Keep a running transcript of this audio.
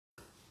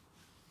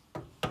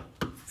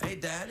Hey,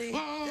 Daddy.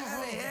 Oh,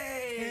 Daddy,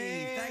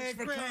 hey, thanks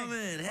for Greg.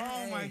 coming. Hey.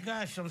 Oh, my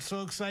gosh, I'm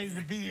so excited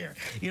to be here.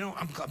 You know,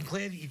 I'm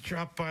glad that you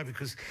dropped by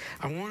because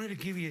I wanted to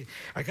give you,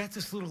 I got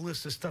this little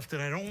list of stuff that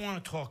I don't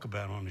want to talk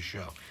about on the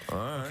show. All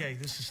right. Okay,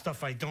 this is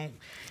stuff I don't.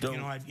 You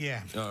know,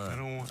 Yeah. All right. I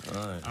don't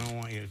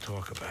want you to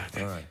talk about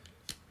it. All right.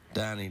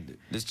 Danny,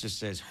 this just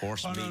says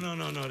horse meat.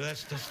 No,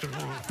 that's the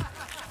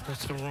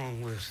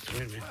wrong list.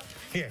 Wait a minute.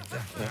 Here, All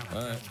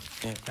right.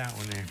 Yeah. that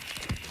one there.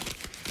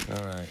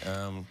 All right.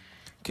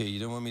 Okay,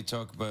 you don't want me to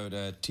talk about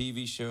a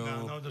TV show?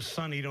 No, the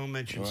Sonny, don't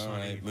mention Sonny. All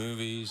right,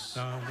 movies.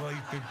 Well, you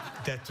could,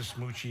 that to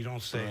Smoochie,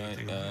 don't say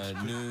anything.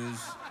 News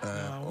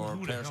or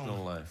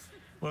personal life.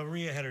 Well,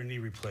 Rhea had her knee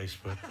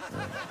replaced, but she's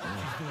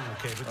doing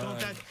okay. But don't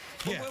that...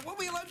 Yeah. Well, what are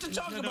we allowed to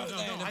talk about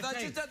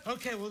then?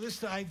 Okay, well, this is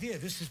the idea.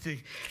 This is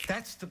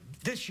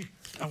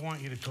I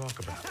want you to talk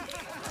about.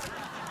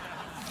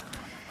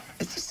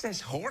 It just says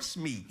horse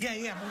meat.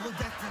 Yeah. Well,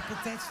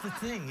 but that's the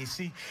thing. You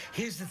see,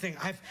 here's the thing.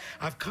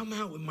 I've come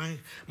out with my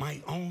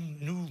own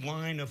new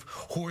line of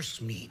horse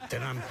meat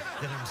that I'm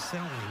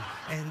selling,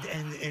 and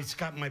it's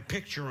got my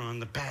picture on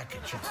the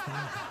package. It's the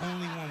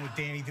only one with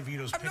Danny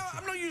DeVito's picture.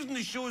 I'm not using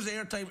the show's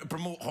airtime to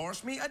promote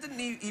horse meat. I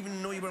didn't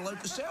even know you were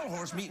allowed to sell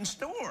horse meat in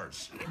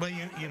stores. Well,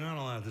 you're not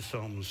allowed to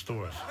sell them in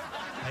stores.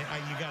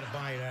 You got to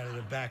buy it out of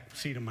the back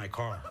seat of my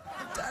car.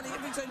 Daddy,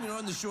 every time you're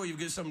on the show, you've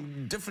got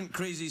some different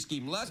crazy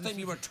scheme. Last time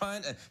you were trying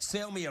to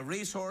sell me a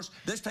racehorse.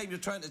 This time you're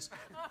trying to... That's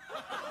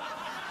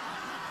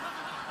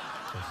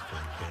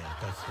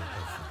the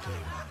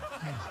thing.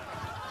 Yeah.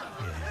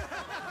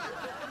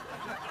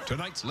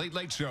 Tonight's Late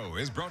Late Show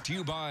is brought to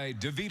you by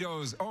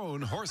DeVito's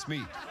own horse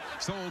meat,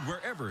 sold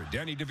wherever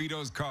Danny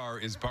DeVito's car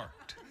is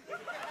parked.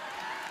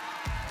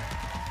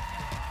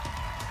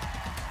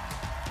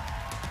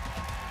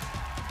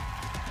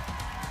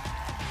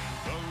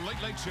 The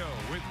Late Late Show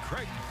with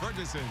Craig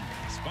Ferguson,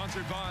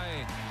 sponsored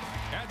by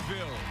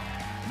Advil.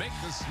 Make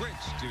the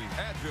switch to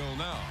Advil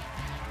now.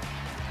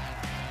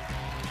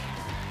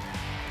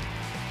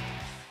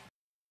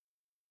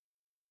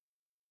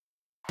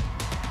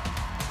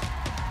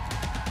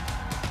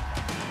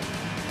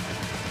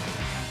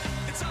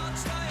 It's hard to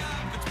stay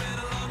up, it's been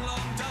a long,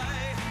 long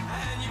day,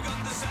 and you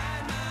got the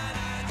Sandman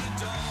at the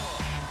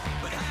door.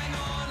 But hang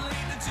on,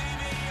 leave the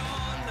TV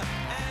on,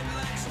 and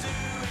let's do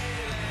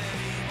it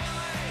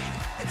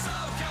anyway. It's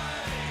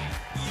okay,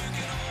 you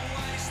can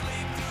always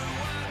sleep through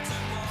work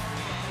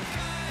tomorrow,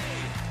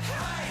 okay?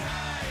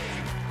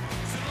 Hey,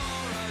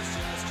 tomorrow's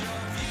just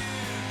your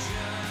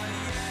future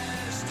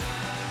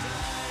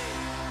yesterday.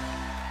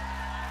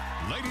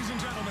 Ladies and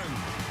gentlemen,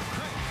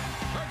 Craig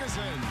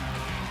Ferguson.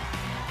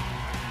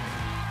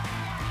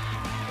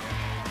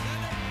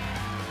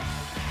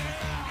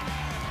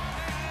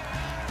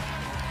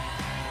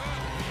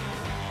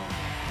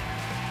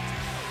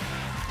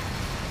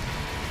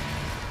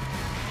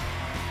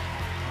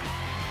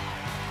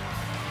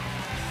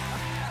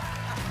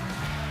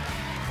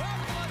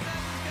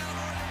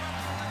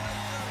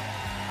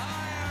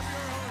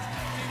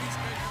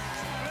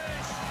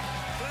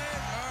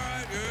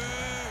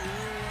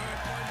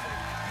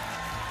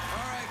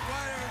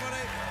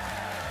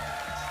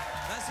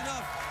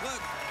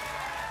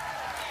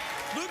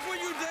 Look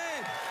what you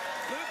did.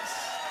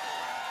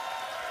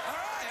 All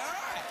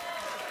right.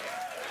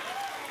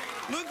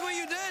 Look what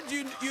you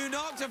did. You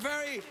knocked a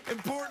very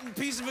important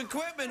piece of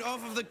equipment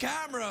off of the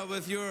camera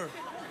with your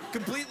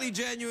completely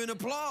genuine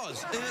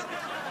applause.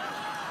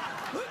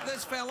 Look,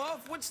 this fell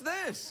off. What's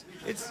this?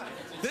 This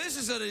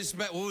is a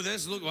oh,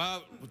 this look.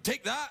 Wow,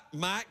 take that,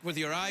 Mac, with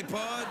your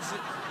iPods.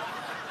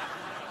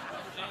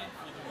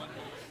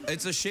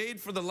 It's a shade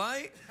for the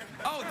light.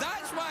 Oh,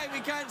 that's why we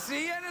can't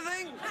see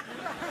anything.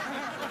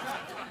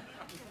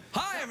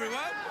 Hi,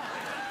 everyone.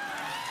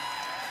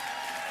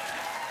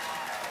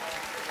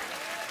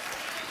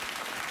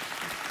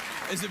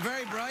 Is it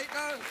very bright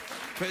now?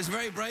 But it's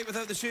very bright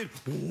without the shade.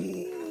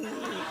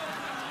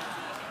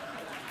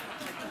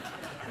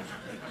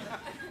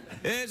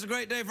 It's a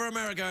great day for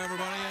America,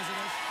 everybody. Yes,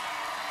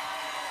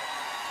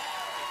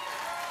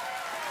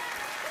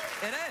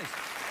 it is. It is.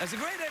 It's a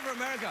great day for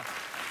America.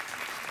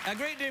 A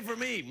great day for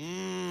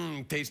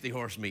me. Tasty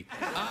horse meat.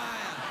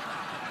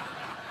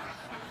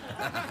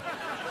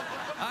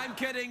 I'm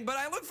kidding, but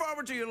I look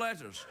forward to your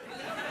letters.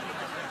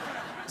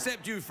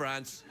 Except you,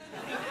 France.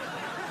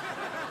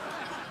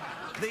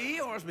 They eat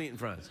horse meat in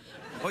France.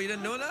 Oh, you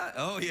didn't know that?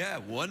 Oh, yeah.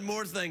 One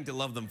more thing to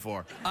love them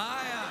for. No,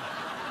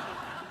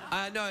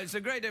 it's a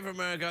great day for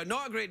America.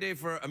 Not a great day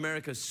for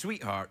America's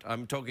sweetheart.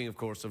 I'm talking, of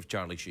course, of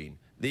Charlie Sheen.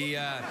 The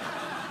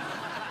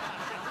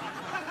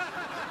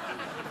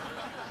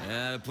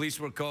police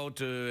were called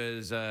to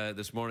his,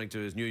 this morning to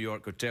his New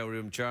York hotel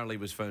room. Charlie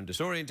was found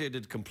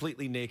disorientated,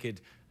 completely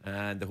naked,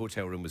 and the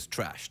hotel room was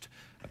trashed.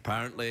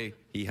 Apparently,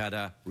 he had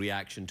a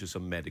reaction to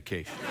some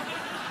medication.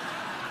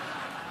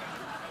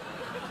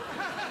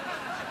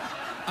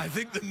 I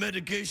think the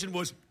medication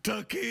was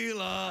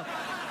tequila.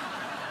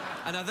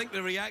 And I think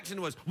the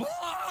reaction was, wah!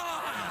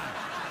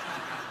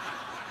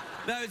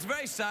 Now, it's a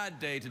very sad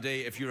day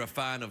today if you're a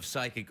fan of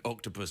psychic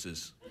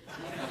octopuses.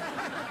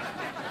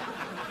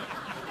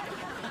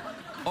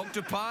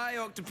 octopi,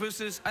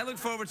 octopuses. I look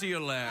forward to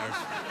your letters.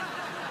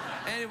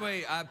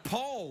 Anyway,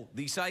 Paul,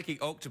 the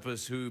psychic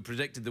octopus who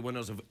predicted the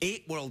winners of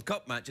 8 World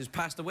Cup matches,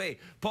 passed away.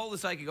 Paul, the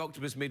psychic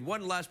octopus, made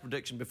one last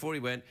prediction before he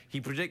went. He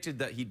predicted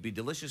that he'd be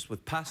delicious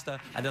with pasta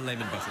and a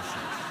lemon butter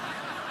sauce.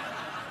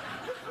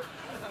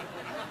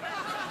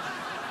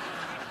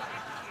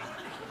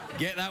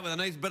 Get that with a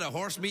nice bit of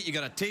horse meat, you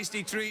got a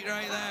tasty treat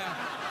right there.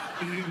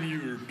 In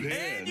your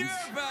pants. In your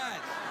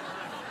pants.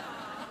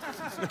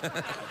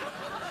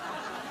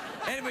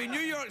 Anyway, New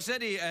York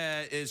City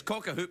is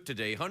cock-a-hoop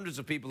today. Hundreds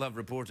of people have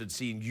reported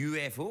seeing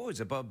UFOs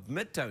above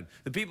Midtown.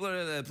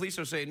 The police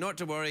are saying not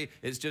to worry,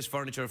 it's just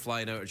furniture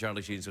flying out of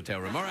Charlie Sheen's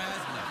hotel room. All right,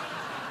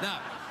 now,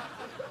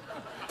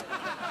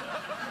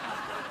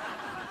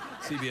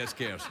 CBS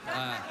cares.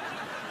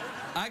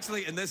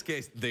 Actually, in this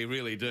case, they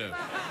really do.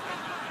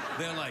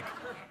 They're like...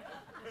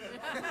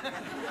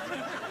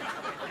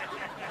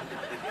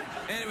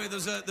 Anyway,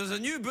 there's a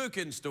new book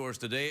in stores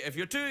today. If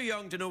you're too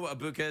young to know what a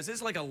book is,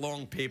 it's like a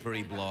long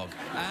papery blog.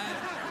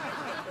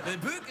 The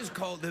book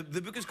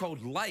is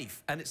called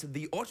Life, and it's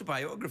the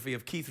autobiography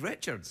of Keith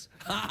Richards.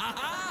 Now,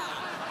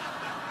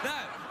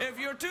 if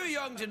you're too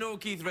young to know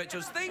Keith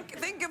Richards,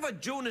 think of a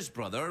Jonas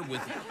brother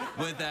with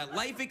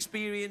life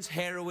experience,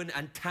 heroin,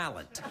 and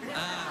talent.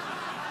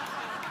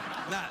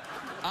 Now,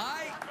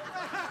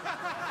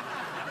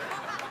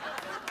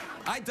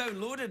 I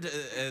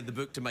downloaded the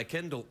book to my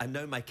Kindle, and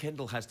now my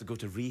Kindle has to go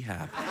to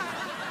rehab.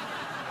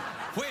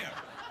 Where?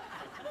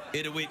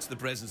 It awaits the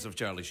presence of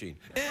Charlie Sheen.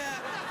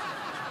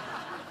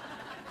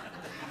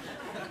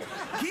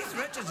 Keith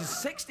Richards is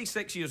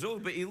 66 years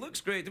old, but he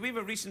looks great. Do we have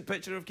a recent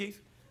picture of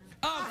Keith?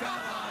 Oh, come on!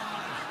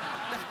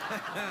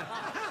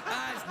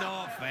 That's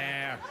not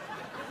fair.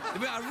 Do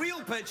we have a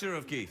real picture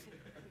of Keith?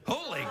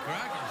 Holy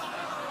crackers.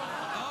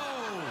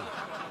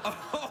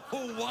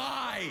 Oh,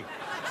 why?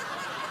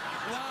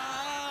 Why?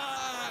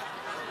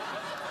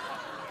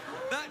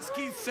 That's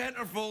Keith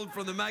Centerfold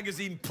from the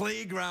magazine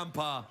Play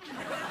Grandpa.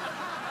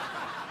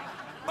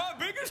 My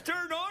biggest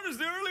turn-on is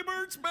the early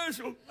bird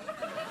special.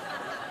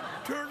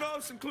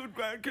 Turn-offs include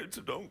grandkids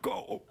that don't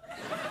call.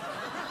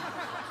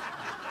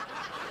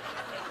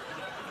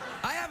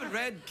 I haven't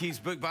read Keith's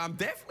book, but I'm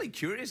definitely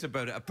curious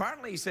about it.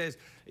 Apparently, he says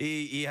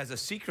he has a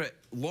secret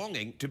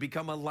longing to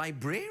become a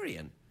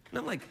librarian. And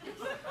I'm like...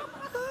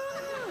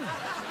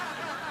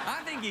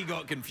 I think he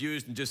got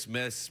confused and just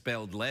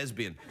misspelled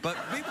lesbian. But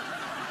people...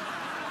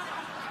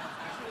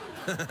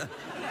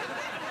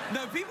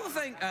 Now, people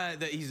think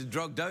that he's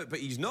drugged out, but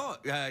he's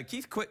not.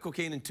 Keith quit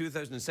cocaine in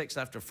 2006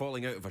 after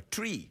falling out of a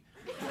tree.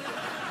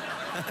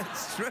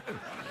 That's true.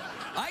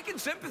 I can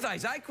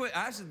sympathize. I quit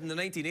acid in the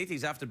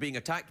 1980s after being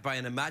attacked by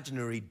an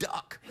imaginary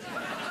duck.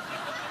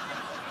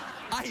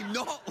 I'm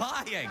not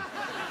lying.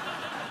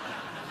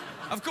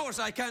 Of course,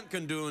 I can't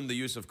condone the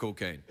use of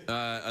cocaine,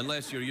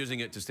 unless you're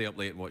using it to stay up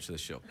late and watch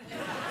this show.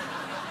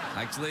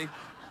 Actually,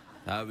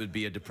 that would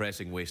be a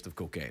depressing waste of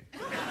cocaine.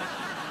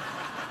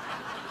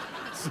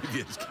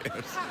 CBS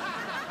cares.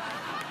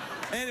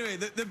 Anyway,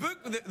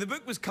 the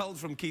book was culled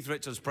from Keith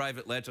Richards'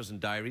 private letters and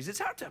diaries. It's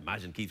hard to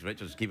imagine Keith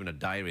Richards keeping a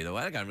diary, though.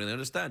 I can't really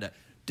understand it.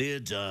 Dear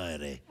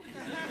diary,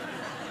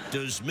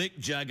 does Mick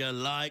Jagger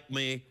like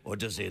me, or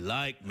does he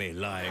like me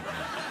like me?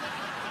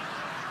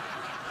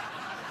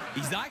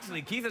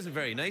 Keith isn't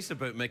very nice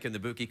about Mick in the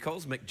book. He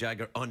calls Mick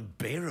Jagger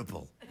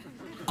unbearable.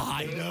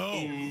 I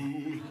know.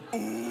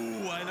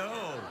 Ooh, I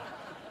know.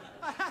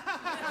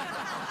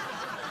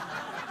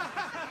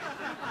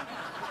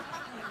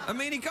 I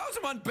mean, he calls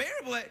him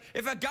unbearable.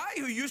 If a guy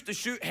who used to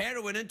shoot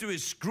heroin into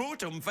his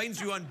scrotum finds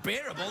you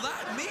unbearable,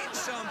 that means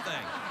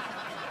something.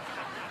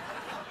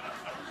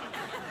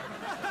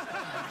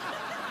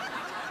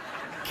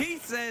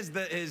 Keith says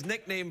that his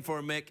nickname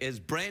for Mick is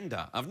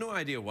Brenda. I've no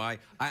idea why.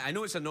 I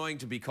know it's annoying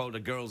to be called a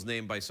girl's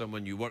name by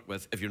someone you work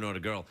with if you're not a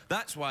girl.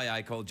 That's why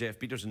I call Jeff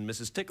Peterson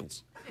Mrs.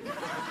 Tickles.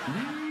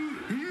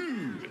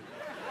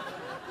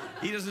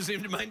 He doesn't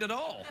seem to mind at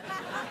all.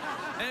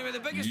 Anyway, the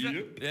biggest...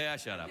 Yeah,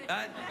 shut up.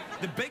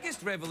 The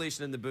biggest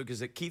revelation in the book is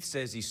that Keith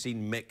says he's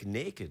seen Mick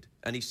naked.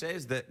 And he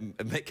says that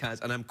Mick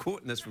has, and I'm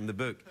quoting this from the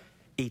book,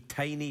 a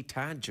tiny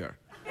tadger.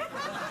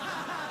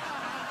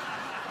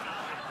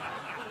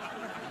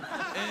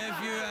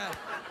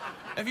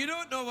 If you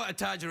don't know what a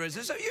tadger is,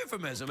 it's a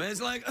euphemism. It's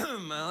like,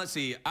 let's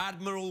see,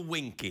 Admiral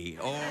Winky,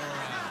 or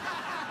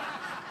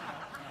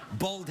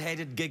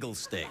bald-headed giggle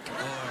stick,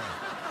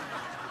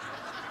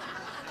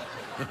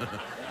 or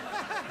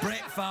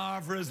Brett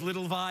Favre's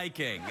Little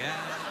Viking.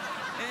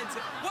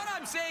 What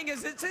I'm saying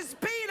is it's his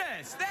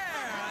penis. There.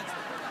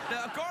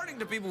 Now, according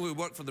to people who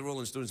work for the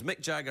Rolling Stones, Mick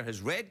Jagger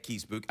has read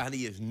Keith's book and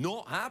he is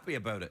not happy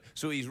about it.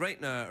 So he's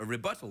writing a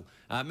rebuttal.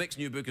 Mick's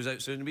new book is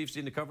out soon. We've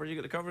seen the cover. You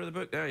got the cover of the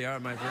book? There you are,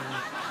 my friend.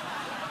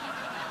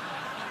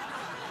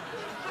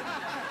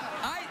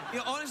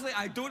 Honestly,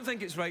 I don't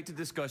think it's right to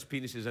discuss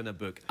penises in a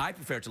book. I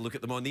prefer to look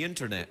at them on the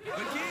internet. But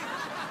Keith...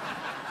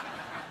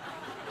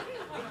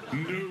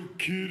 No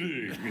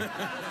kidding.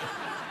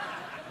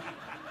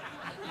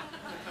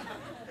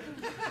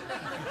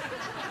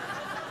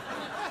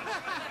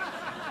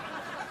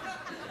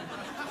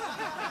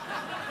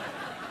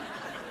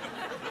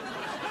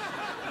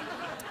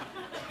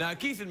 Now,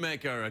 Keith and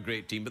Mick are a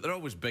great team, but they're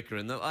always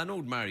bickering. They're an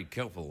old married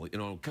couple, you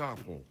know,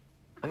 couple.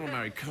 An old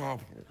married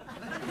couple.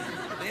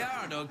 They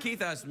are, no.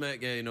 Keith asks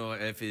Mick, you know,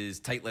 if his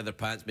tight leather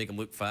pants make him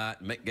look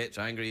fat. Mick gets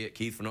angry at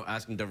Keith for not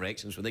asking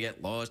directions when they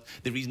get lost.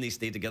 The reason they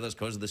stay together is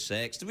because of the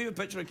sex. Do we have a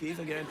picture of Keith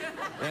again?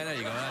 Yeah, there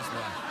you go, that's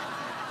why.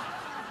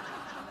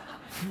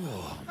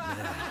 Oh,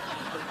 man.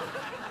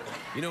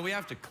 You know, we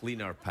have to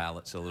clean our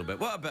palates a little bit.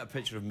 What about a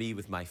picture of me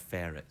with my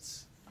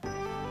ferrets?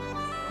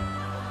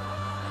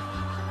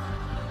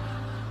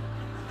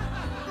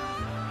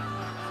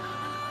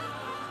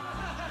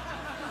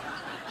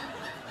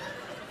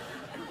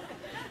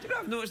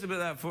 I've noticed about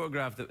that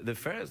photograph that the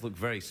ferrets look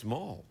very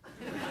small.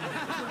 Look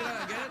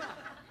at that again.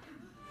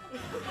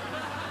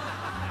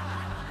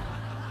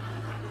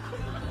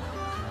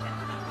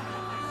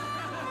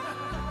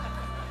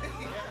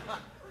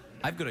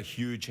 I've got a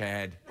huge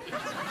head.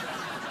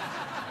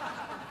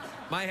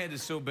 My head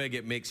is so big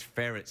it makes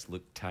ferrets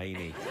look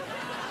tiny.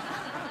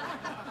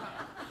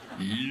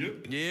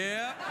 Yep.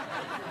 Yeah.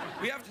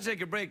 We have to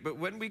take a break, but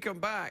when we come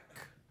back...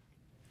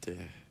 Oh,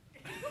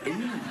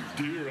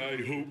 dare I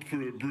hope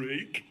for a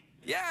break?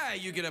 Yeah,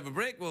 you can have a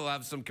break. We'll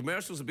have some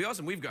commercials. It'll be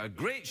awesome. We've got a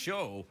great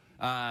show.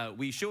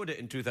 We showed it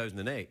in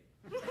 2008.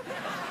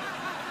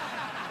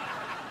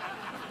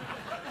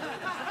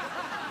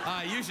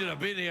 You should have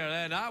been here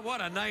then.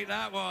 What a night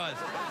that was.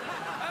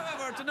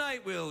 However,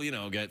 tonight we'll, you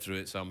know, get through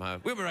it somehow.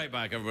 We'll be right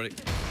back, everybody.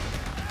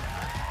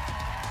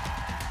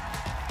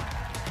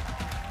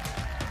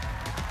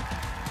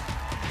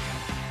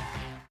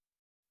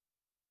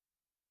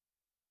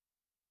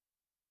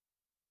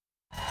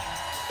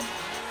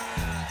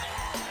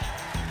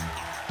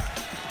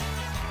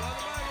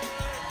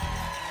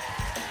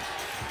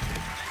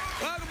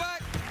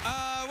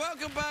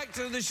 Welcome back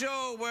to the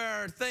show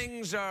where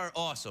things are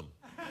awesome.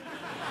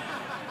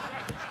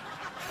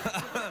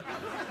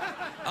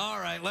 All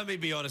right, let me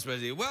be honest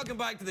with you. Welcome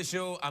back to the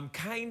show. I'm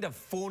kind of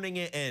phoning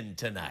it in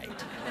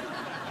tonight.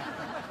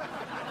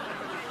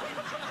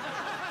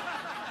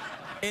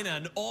 In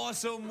an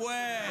awesome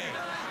way.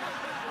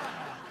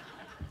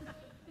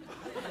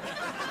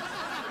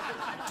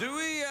 Do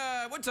we,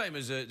 what time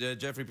is it,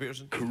 Jeffrey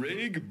Pearson?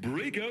 Craig,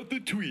 break out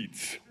the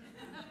tweets.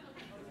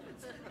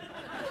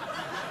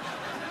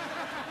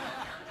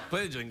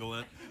 Play the jingle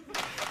then.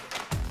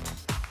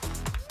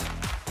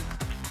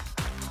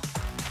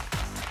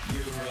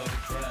 Euro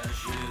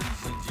crashes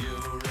and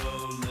Euro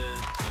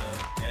litter.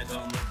 Get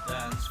on the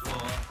dance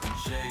floor and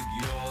shake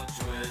your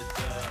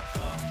Twitter.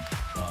 Bum,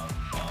 bum,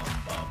 bum,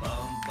 bum,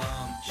 bum,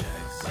 bum.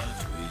 Check the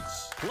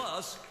tweets.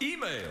 Plus,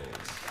 emails.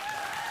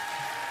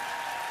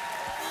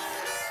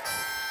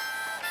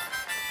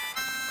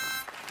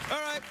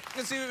 All right,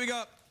 let's see what we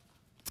got.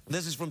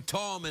 This is from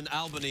Tom in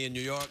Albany in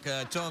New York.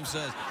 Tom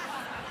says,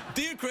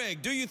 "Dear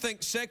Craig, do you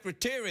think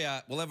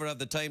Secretariat will ever have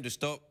the time to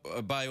stop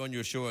by on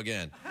your show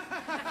again?"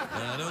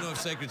 I don't know if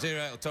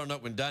Secretariat will turn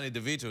up when Danny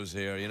DeVito's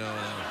here, you know.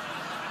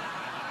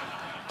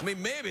 I mean,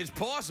 maybe it's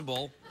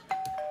possible.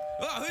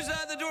 Oh, who's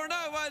at the door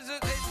now? Why is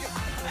it? It's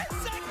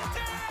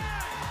Secretariat!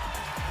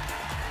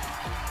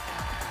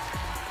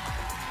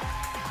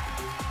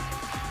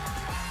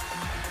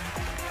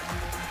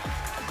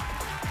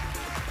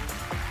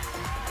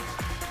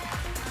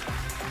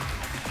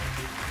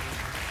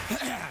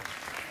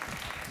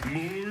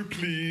 More,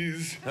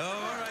 please. Oh,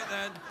 all right,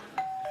 then.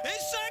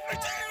 It's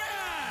Secretariat!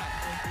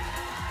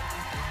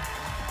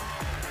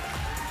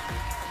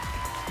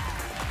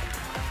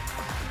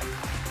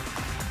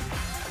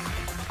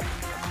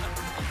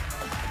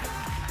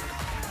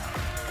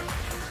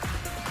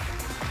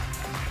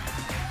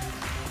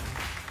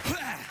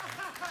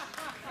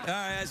 All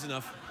right, that's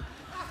enough.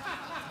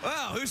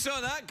 Well, who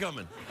saw that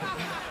coming?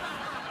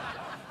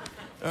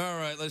 All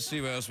right, let's see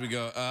what else we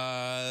got.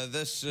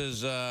 This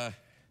is, yeah.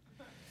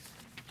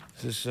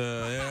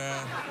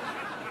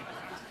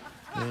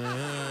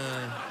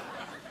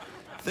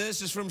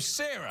 This is from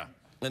Sarah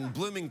in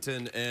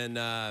Bloomington in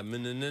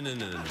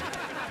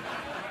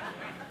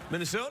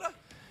Minnesota?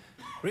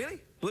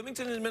 Really?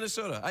 Bloomington in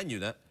Minnesota? I knew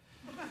that.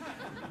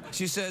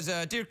 She says,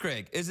 "Dear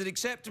Craig, is it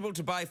acceptable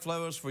to buy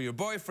flowers for your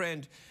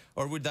boyfriend,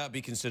 or would that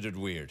be considered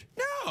weird?"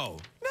 No,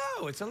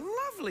 no, it's a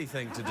lovely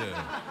thing to do.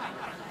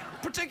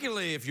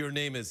 Particularly if your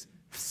name is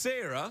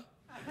Sarah.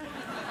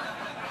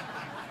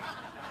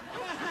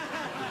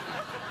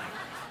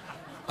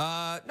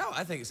 No,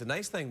 I think it's a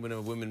nice thing when a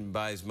woman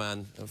buys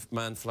man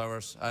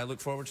flowers. I look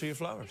forward to your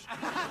flowers.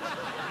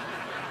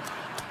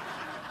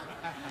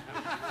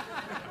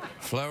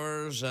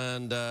 Flowers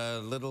and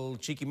little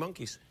cheeky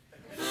monkeys.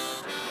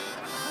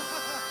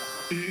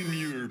 In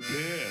your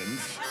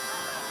pants.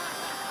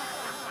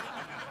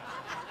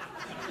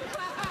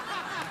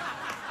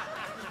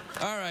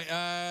 All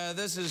right,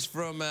 this is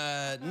from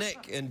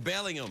Nick in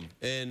Bellingham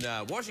in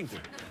Washington.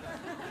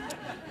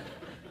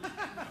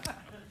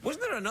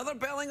 Wasn't there another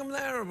Bellingham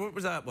there, or what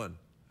was that one?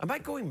 Am I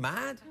going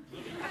mad?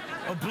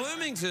 Oh,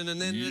 Bloomington,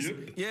 and then this...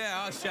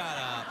 Yeah, oh, shut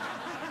up.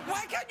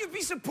 Why can't you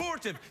be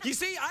supportive? You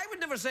see, I would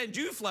never send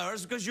you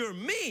flowers because you're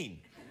mean.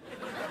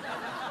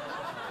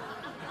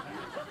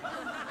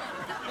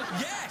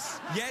 Yes, Yes,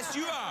 yes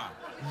you are.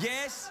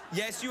 Yes,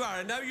 yes you are.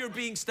 And now you're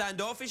being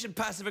standoffish and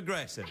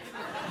passive-aggressive.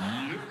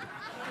 Yep.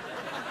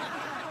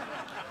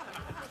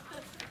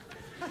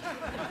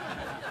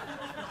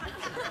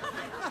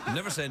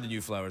 Never sending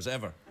you flowers,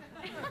 ever.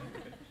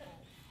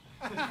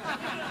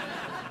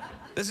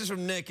 This is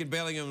from Nick in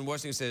Bellingham in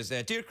Washington. Says,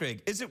 Dear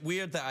Craig, is it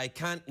weird that I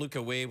can't look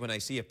away when I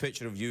see a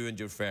picture of you and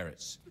your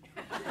ferrets?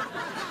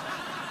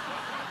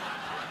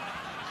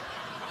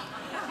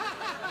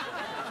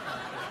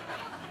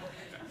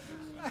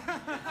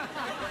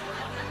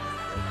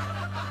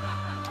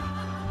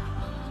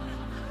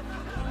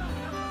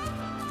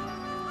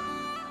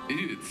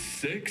 It's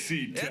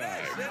sexy time. It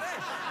is.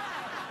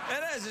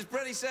 It is. It's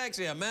pretty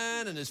sexy. A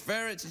man and his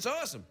ferrets. It's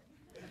awesome.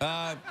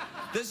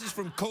 This is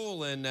from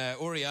Cole in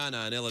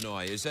Oriana in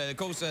Illinois.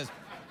 Cole says,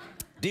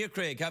 Dear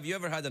Craig, have you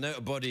ever had an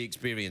out-of-body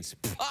experience?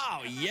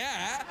 Oh,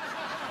 yeah.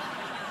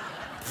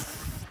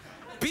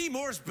 Be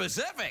more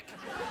specific.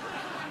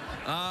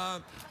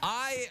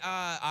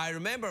 I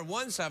remember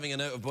once having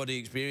an out-of-body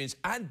experience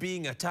and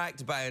being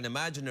attacked by an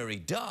imaginary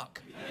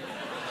duck.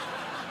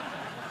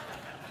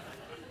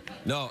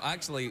 No,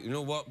 actually, you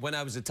know what? When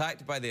I was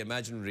attacked by the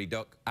imaginary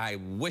duck, I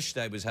wished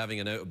I was having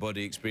an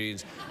out-of-body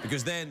experience,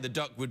 because then the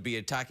duck would be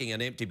attacking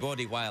an empty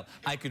body while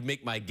I could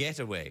make my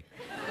getaway.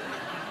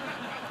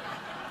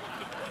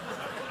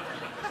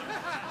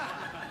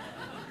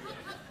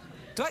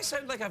 Do I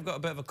sound like I've got a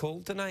bit of a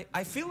cold tonight?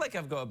 I feel like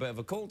I've got a bit of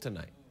a cold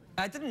tonight.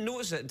 I didn't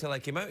notice it until I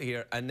came out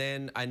here, and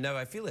then now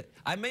I feel it.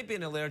 I might be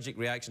an allergic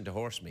reaction to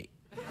horse meat.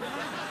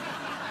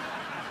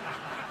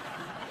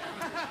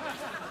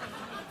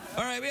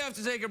 All right, we have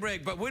to take a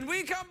break, but when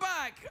we come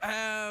back,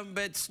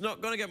 it's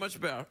not going to get much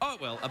better. Oh,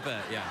 well, a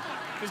bit, yeah.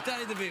 Because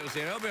Danny DeVito's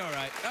here. He'll be all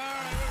right. All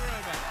right, we'll be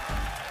right back.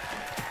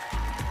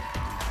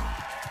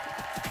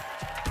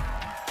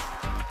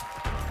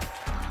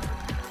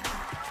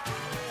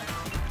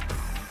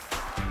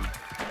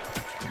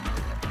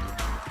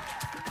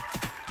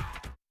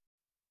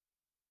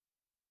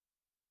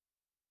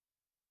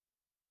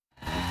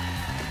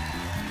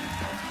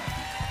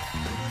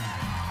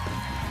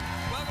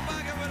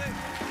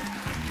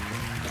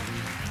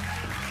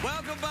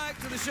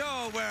 The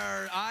show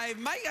where I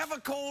might have a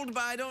cold,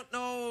 but I don't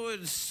know.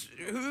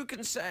 Who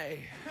can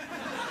say?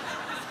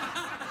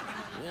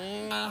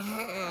 I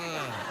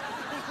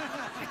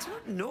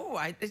don't know.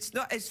 It's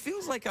not. It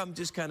feels like I'm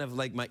just kind of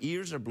like my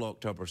ears are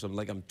blocked up or something.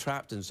 Like I'm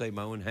trapped inside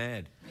my own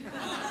head.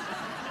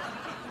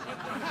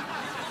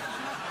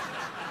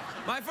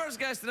 My first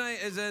guest tonight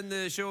is in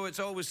the show It's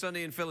Always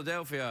Sunny in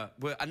Philadelphia.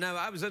 Now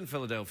I was in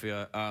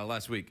Philadelphia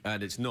last week,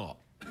 and it's not.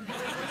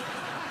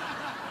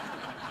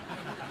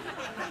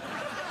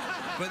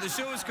 But the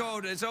show is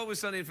called It's Always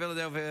Sunny in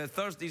Philadelphia,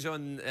 Thursdays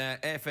on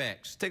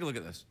FX. Take a look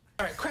at this.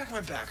 All right, crack my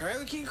back, all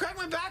right? Can you crack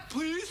my back,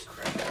 please?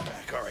 Crack my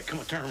back. All right, come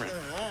on, turn around.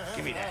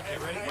 Give me that.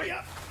 Ready? Way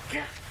up.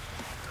 Yeah.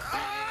 My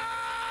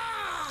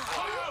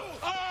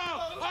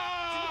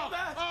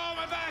back!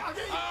 My back!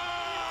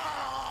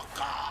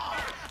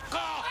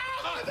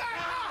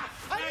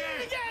 I did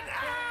it again!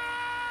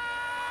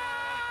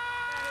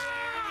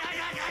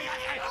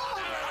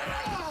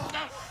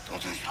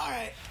 All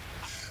right.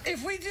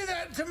 If we do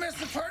that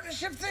domestic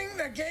partnership thing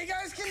that gay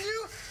guys can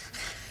do,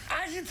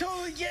 I can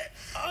totally get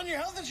on your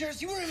health insurance.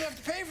 You wouldn't even have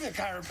to pay for the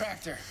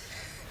chiropractor.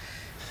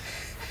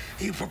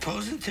 Are you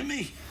proposing to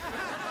me?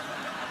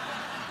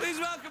 Please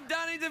welcome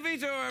Danny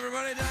DeVito,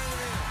 everybody. Danny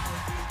DeVito.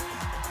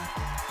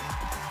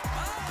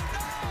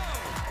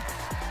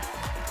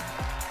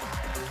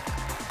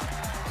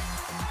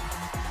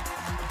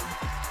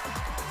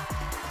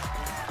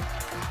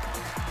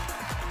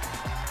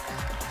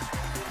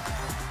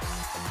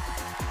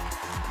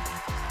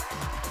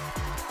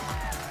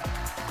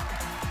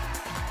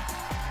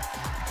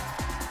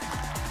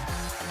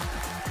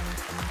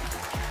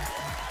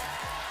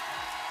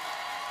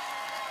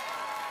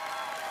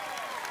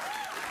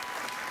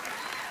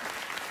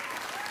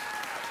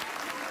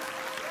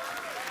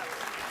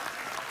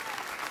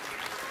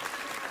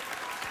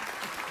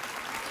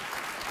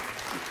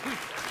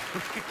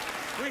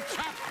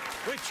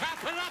 We're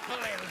chopping up a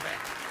little bit.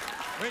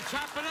 We're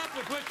chopping up.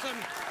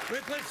 We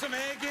put some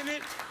egg in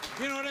it.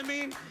 You know what I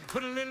mean?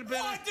 Put a little bit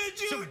What of did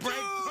you some do?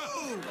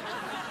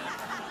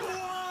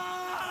 Why?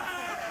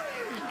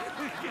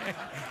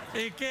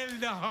 He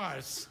killed the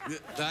horse.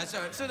 That's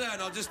all right. Sit down.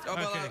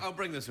 I'll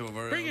bring this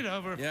over. Bring it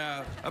over.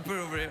 Yeah, I'll put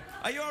it over here.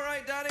 Are you all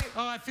right, Danny?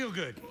 Oh, I feel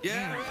good.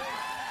 Yeah.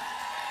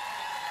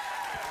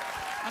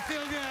 I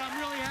feel good. I'm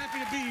really happy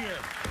to be here.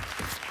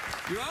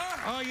 You are?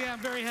 Oh, yeah, I'm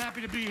very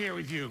happy to be here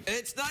with you.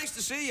 It's nice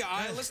to see you.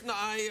 Listen,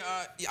 I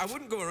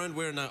wouldn't go around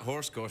wearing that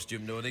horse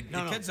costume, though. The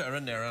kids that are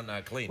in there aren't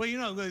that clean. Well, you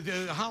know,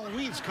 the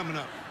Halloween's coming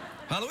up.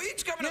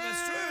 Halloween's coming up,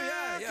 that's true,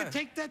 yeah. I can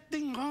take that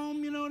thing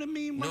home, you know what I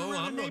mean? No,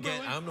 I'm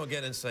not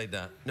getting inside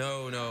that.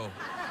 No.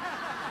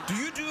 Do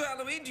you do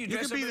Halloween? Do you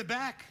dress You can be up? the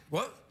back.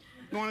 What?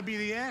 You want to be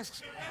the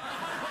ass?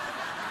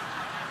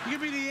 You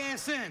can be the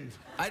ass end.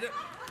 I don't...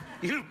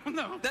 You don't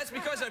know. That's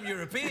because I'm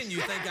European,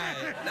 you think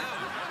I... No.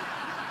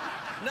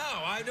 No,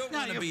 I don't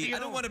want to be. I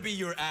don't want to be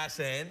your ass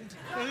end.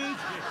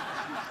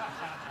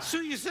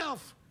 Sue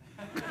yourself.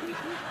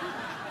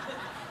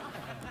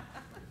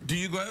 Do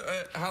you go out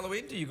at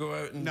Halloween? Do you go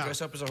out and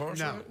dress up as a horse?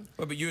 No.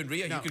 Well, but you and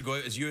Rhea, you could go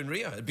out as you and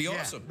Rhea. It'd be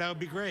awesome. That would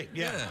be great.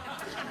 Yeah.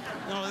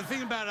 No, the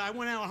thing about it, I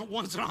went out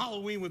once on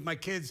Halloween with my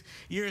kids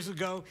years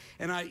ago,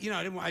 and I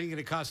didn't get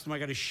a costume. I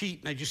got a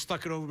sheet, and I just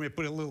stuck it over me. I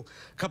put a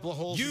couple of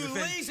holes. You in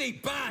the lazy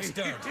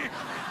bastard!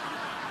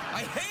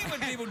 I hate when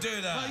people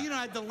do that. Well,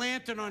 I had the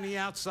lantern on the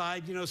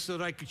outside, so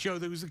that I could show.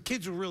 The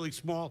kids were really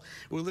small.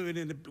 We were living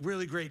in a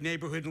really great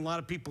neighborhood, and a lot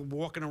of people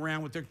walking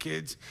around with their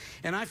kids.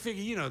 And I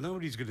figured,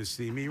 nobody's going to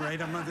see me,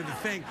 right? I'm under the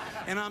thing.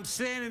 And I'm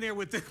standing there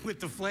with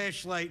the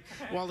flashlight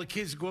while the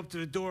kids go up to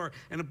the door,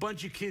 and a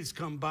bunch of kids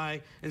come by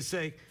and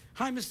say,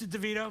 "Hi, Mr.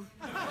 DeVito."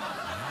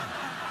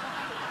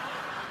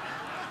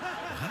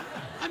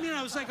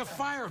 I was like a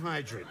fire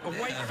hydrant, a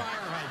white fire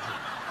hydrant.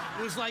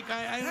 It was like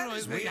I don't know.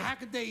 Like, how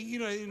could they? They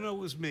didn't know it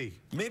was me.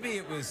 Maybe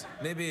it was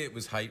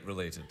height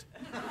related.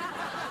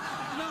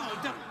 No,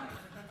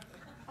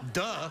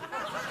 duh.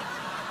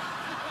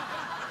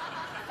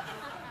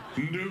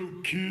 No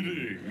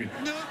kidding.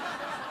 No.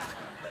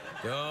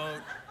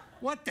 Don't.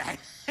 What the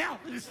hell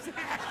is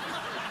that?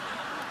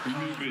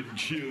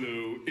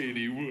 Limoncello,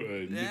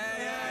 anyone.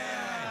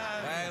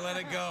 Yeah. Hey, let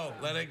it go.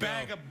 Let it go.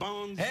 Bag of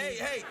bones.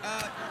 Hey.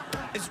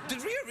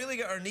 Did Rhea really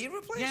get her knee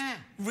replaced? Yeah.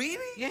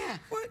 Really? Yeah.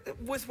 What?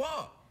 With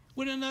what?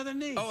 With another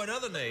knee. Oh,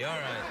 another knee. All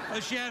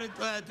right. She had it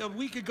a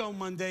week ago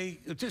Monday.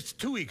 Just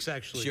 2 weeks,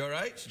 actually. She all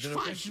right? She's fine.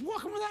 Okay? She's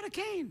walking without a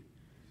cane.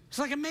 It's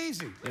like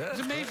amazing. Yeah, it's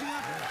amazing.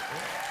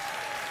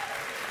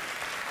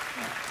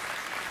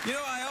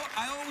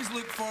 I always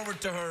look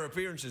forward to her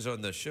appearances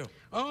on this show.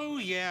 Oh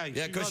yeah.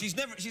 Yeah, because she's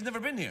never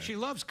been here. She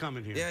loves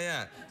coming here.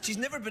 Yeah. She's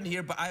never been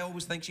here, but I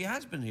always think she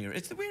has been here.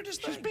 It's the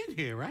weirdest thing. She's been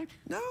here, right?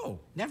 No.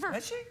 Never.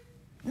 Has she?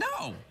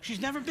 No. She's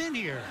never been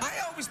here. I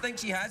always think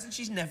she has, and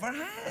she's never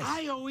has.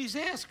 I always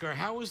ask her,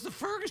 how was the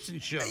Ferguson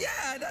show?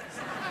 Yeah, that's...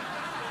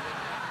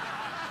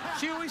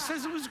 She always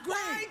says it was great.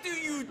 Why do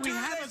you do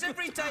this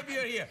every time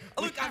you're here?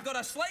 Look, I've got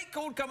a slight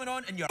cold coming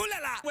on, and you're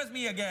with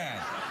me again.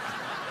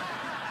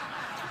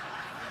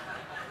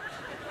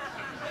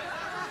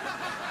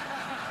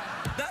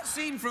 That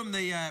scene from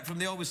the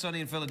Always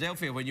Sunny in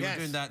Philadelphia when you were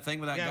doing that thing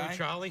with that guy. With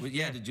Charlie.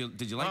 Yeah. Did you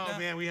like that? Oh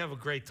man, we have a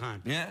great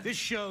time. Yeah. This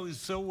show is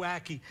so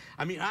wacky.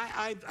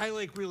 I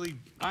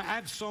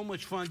have so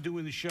much fun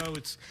doing the show.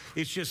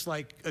 It's just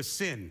like a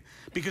sin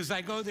because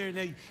I go there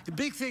and the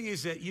big thing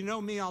is that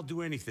me, I'll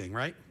do anything,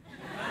 right?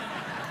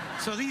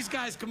 So these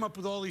guys come up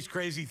with all these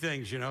crazy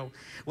things,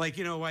 like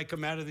I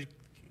come out of the.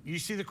 You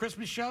see the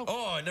Christmas show?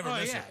 Oh, I never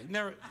miss it.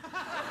 Never.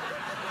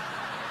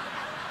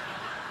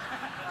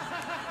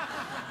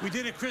 We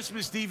did a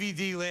Christmas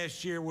DVD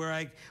last year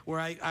where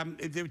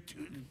the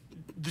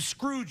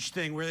Scrooge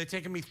thing where they're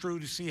taking me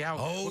through to see how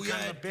what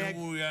kind of a bag.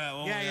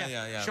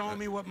 Yeah. Showing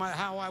me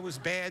how I was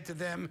bad to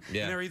them and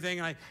everything.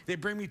 And they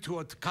bring me to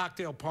a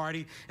cocktail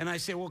party and I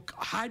say, well,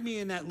 hide me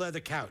in that leather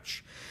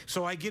couch.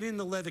 So I get in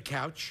the leather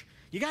couch.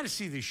 You got to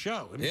see this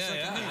show. It's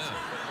amazing.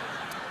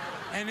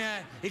 And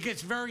it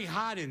gets very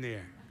hot in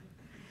there.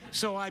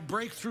 So I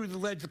break through the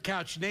leather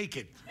couch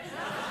naked.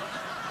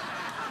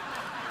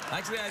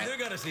 Actually, I do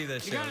got to see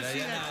this show. You got to see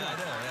that show. I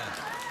do,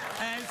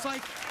 yeah. And it's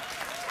like,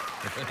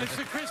 it's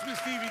the Christmas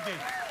DVD.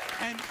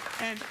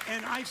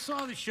 And I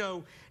saw the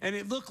show, and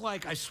it looked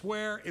like, I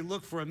swear, it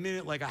looked for a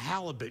minute like a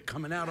halibut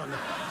coming out on the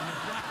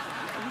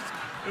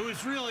it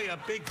was really a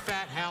big,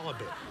 fat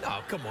halibut.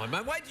 Oh, come on,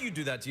 man. Why do you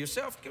do that to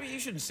yourself? I mean, you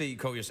shouldn't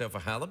call yourself a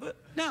halibut.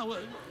 No,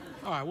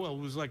 all right, well, it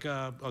was like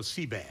a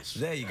sea bass.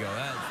 There you go.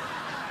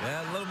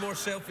 A little more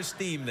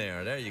self-esteem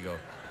there. There you go.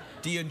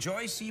 Do you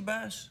enjoy sea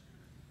bass?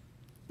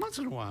 Once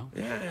in a while.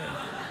 Yeah.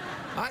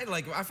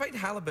 I find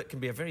halibut can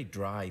be a very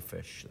dry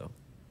fish, though.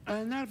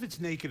 Not if it's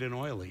naked and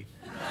oily.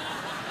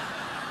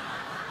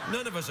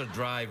 None of us are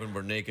dry when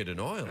we're naked and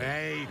oily.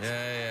 Right.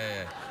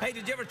 Yeah. Hey,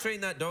 did you ever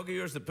train that dog of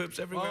yours that poops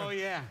everywhere? Oh,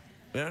 yeah.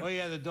 Yeah? Oh,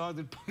 yeah, the dog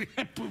that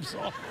poops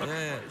all over.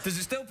 Yeah. Does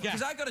it still?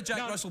 Because I got a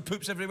Jack Russell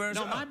poops everywhere as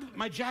well. No,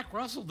 my Jack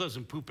Russell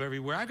doesn't poop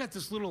everywhere. I got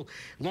this little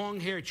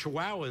long-haired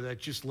Chihuahua that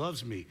just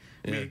loves me.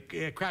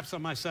 It craps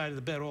on my side of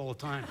the bed all the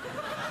time.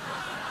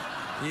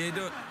 You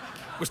do it.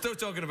 We're still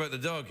talking about the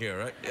dog here,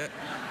 right? Yeah.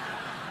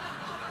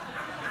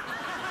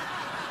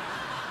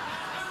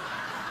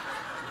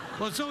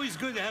 Well, it's always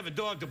good to have a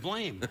dog to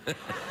blame. That's bad.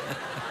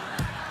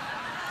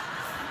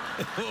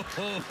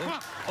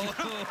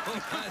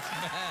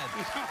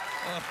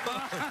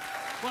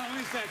 Well, at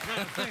least that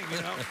kind of thing,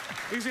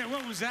 He said,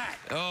 what was that?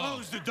 Oh, it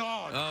was the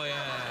dog. Oh,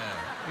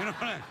 yeah. You know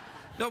what I mean?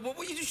 No, but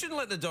you shouldn't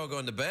let the dog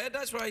on the bed.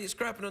 That's why he's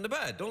crapping on the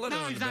bed. Don't let him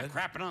on the bed. No, he's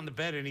not crapping on the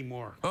bed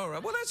anymore. All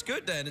right. Well, that's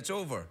good then. It's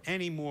over.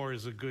 Anymore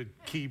is a good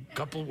key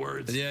couple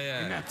words.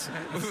 Yeah. In that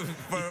sense.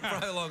 for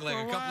how long?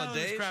 Like a couple of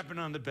days? He's crapping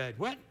on the bed.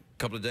 What?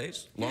 Couple of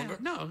days? Longer?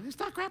 Yeah, no, he's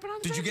not crapping on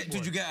the bed.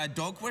 Did you get a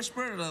dog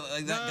whisperer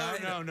like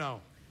that guy?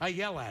 No. I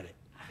yell at it.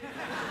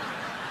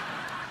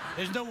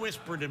 There's no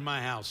whispering in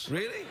my house.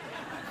 Really?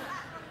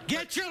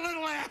 Get your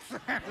little ass.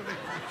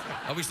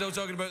 Are we still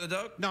talking about the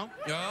dog? No.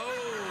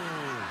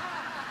 Oh.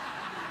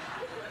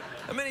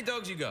 How many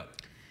dogs you got?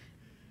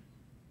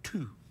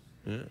 2.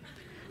 Yeah.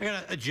 I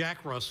got a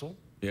Jack Russell.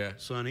 Yeah.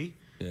 Sonny.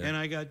 Yeah. And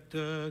I got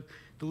the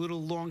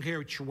little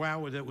long-haired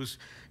Chihuahua that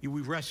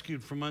we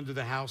rescued from under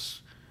the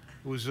house.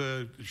 It was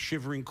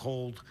shivering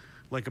cold,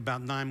 like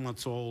about 9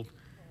 months old,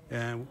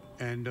 and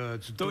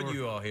it's Don't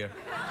you all here?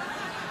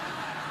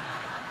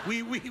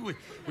 We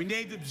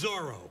named him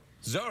Zorro.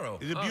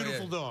 Zorro. He's a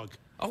beautiful dog.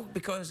 Oh,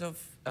 because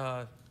of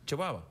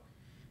Chihuahua.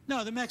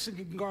 No, the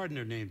Mexican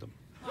gardener named him.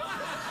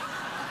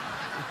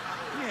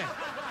 Yeah.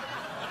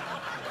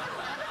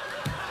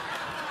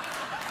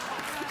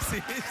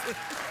 Seriously?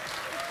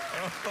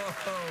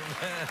 Oh,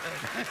 man.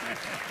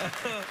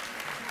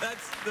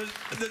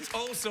 There's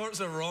all sorts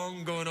of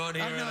wrong going on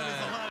here. I know, there's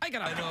a lot. I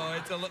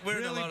know, we're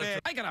in a lot of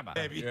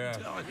trouble.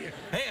 Yeah.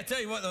 Hey, I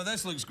tell you what, though,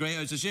 this looks great.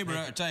 It's a shame we're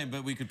out of time,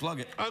 but we could plug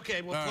it.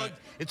 Okay, well, plug. Right.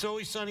 It's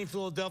Always Sunny in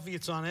Philadelphia.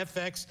 It's on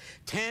FX,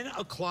 10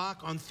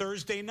 o'clock on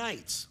Thursday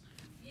nights.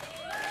 Yeah. We'll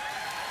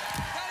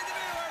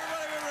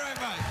be right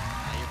back.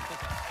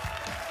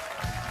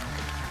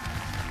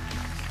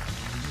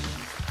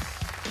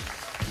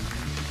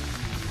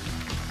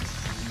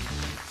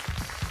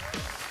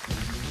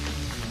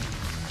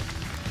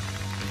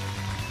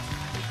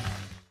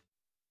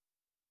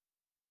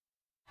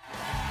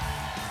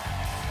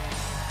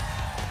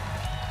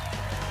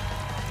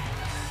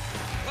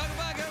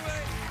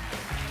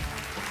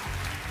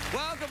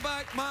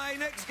 My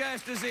next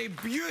guest is a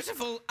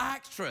beautiful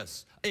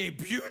actress. A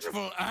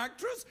beautiful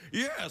actress?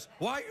 Yes.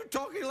 Why are you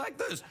talking like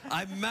this?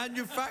 I'm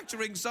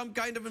manufacturing some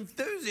kind of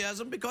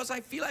enthusiasm because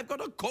I feel I've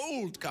got a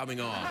cold coming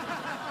on.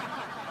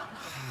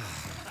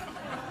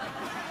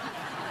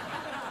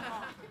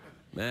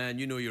 Man,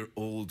 you know you're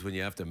old when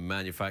you have to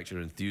manufacture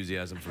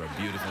enthusiasm for a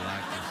beautiful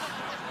actress.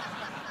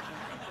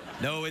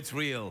 No, it's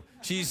real.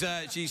 She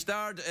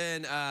starred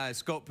in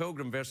Scott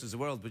Pilgrim vs. the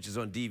World, which is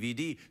on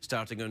DVD,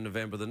 starting on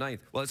November the 9th.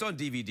 Well, it's on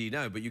DVD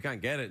now, but you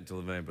can't get it until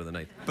November the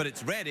 9th. But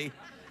it's ready.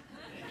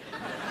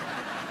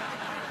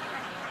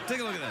 Take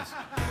a look at this.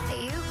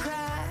 You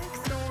crack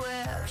the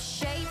whip,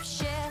 shape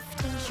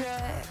shift and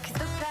trick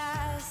the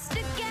past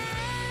again.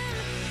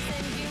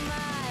 Send you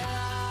my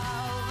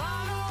love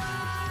on a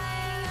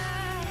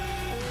wire.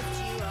 Lift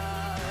you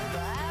up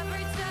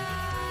every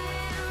time,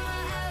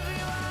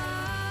 everyone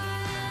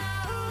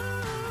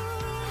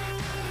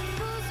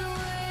pulls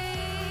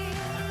away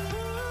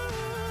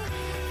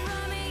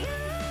from you.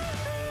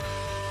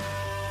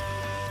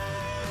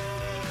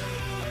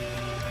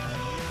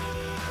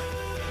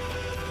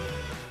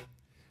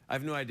 I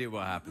have no idea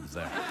what happens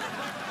there.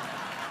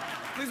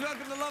 Please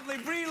welcome the lovely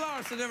Brie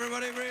Larson,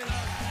 everybody. Brie Larson.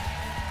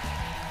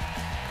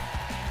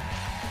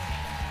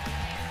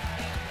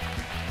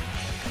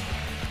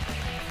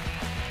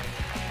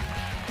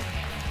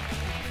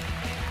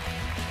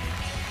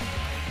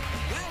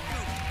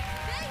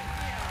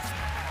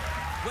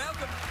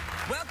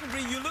 Welcome,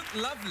 Brie. You look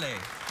lovely.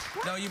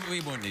 No,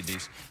 we won't need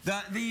these.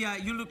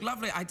 You look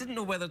lovely. I didn't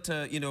know whether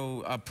to,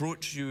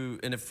 approach you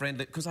in a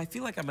friendly... Because I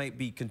feel like I might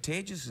be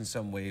contagious in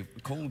some way,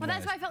 cold-wise. Well,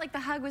 that's why I felt like the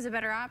hug was a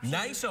better option.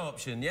 Nice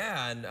option,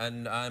 yeah,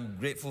 and I'm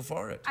grateful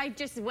for it. I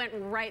just went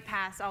right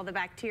past all the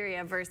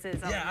bacteria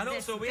versus all yeah, and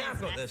this also we have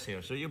got business. this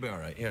here, so you'll be all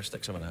right. Here,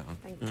 stick some of that on.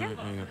 Thank you.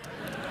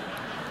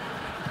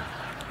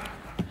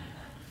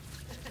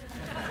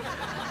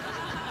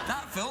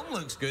 That film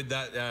looks good,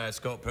 that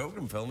Scott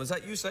Pilgrim film. Is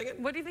that you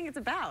singing? What do you think it's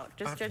about?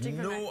 Just judging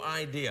from no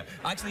idea.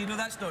 Actually,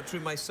 that's not true.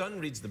 My son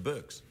reads the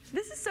books.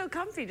 This is so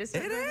comfy. Just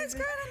it is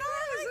kind of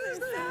nice,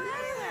 isn't it?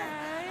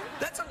 Yeah.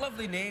 That's a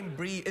lovely name,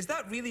 Brie. Is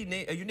that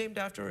really are you named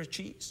after a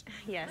cheese?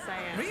 Yes, I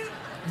am. Really?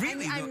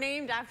 Really? I'm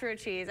named after a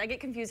cheese. I get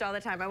confused all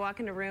the time. I walk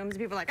into rooms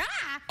and people are like,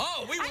 ah!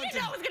 Oh, I didn't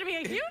know it was going to be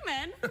a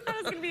human. I thought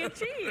it was going to be a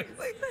cheese.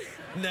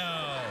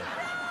 No.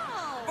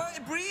 Well,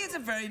 Brie is a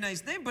very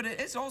nice name, but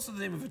it's also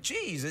the name of a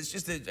cheese. It's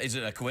just, is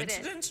it a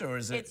coincidence or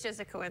is it? It's just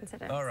a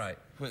coincidence. All right.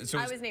 So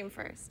I was named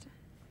first.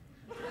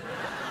 You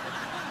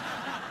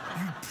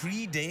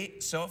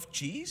predate soft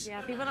cheese?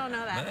 Yeah, people don't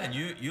know that. Man,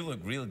 you look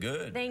real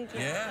good. Thank you.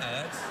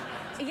 Yeah,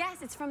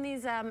 Yes, it's from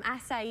these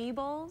acai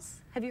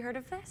bowls. Have you heard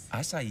of this?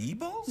 Acai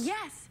bowls?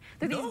 Yes.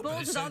 They're these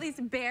bowls with all these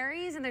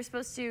berries, and they're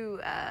supposed to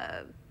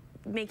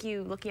make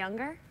you look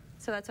younger.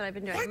 So that's what I've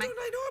been doing. Why don't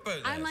I know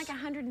about this? I'm like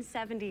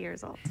 170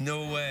 years old.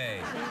 No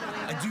way.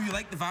 And do you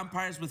like the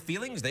vampires with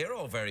feelings? They're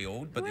all very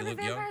old, but Who they are look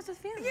the young. vampires with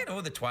feelings? You know,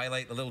 the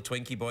Twilight, the little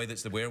Twinkie boy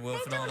that's the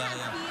werewolf and all that. They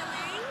don't have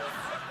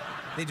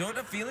feelings. They don't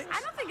have feelings?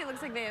 I don't think it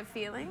looks like they have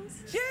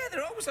feelings. Yeah, they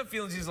always have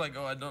feelings. He's like,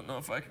 oh, I don't know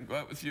if I can go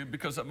out with you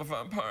because I'm a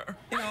vampire.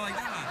 You know, like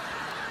that.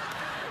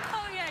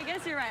 Oh, yeah, I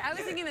guess you're right. I was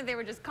thinking that they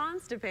were just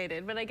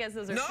constipated, but I guess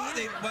those are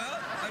feelings.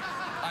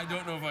 I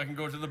don't know if I can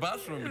go to the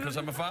bathroom because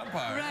I'm a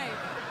vampire. Right.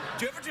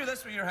 Do you ever do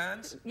this with your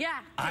hands?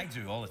 Yeah. I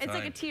do all the time. It's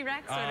like a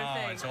T-Rex sort of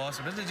thing. Oh, it's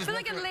awesome. Isn't it just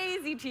like a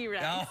lazy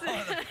T-Rex. Oh,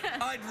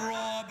 I'd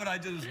raw, but I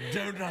just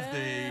don't have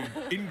the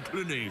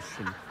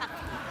inclination.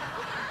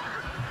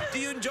 Do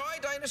you enjoy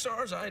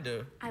dinosaurs? I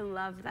do. I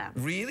love them.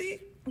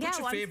 Really? What's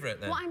your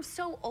favorite then? Well, I'm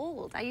so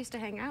old. I used to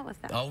hang out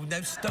with them. Oh, now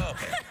stop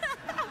it.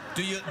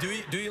 Do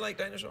you like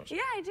dinosaurs?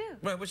 Yeah, I do.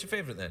 Right, what's your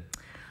favorite then?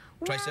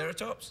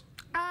 Triceratops?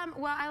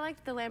 Well, I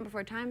liked the Land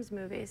Before Times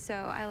movie, so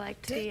I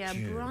liked the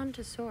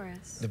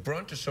Brontosaurus. The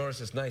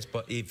Brontosaurus is nice,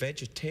 but a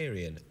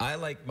vegetarian. I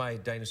like my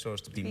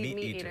dinosaurs to be meat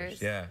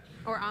eaters. Yeah.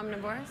 Or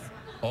omnivores.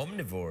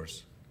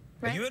 Omnivores.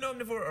 Right. Are you an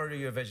omnivore or are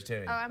you a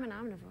vegetarian? Oh, I'm an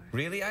omnivore.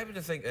 Really? I would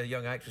think a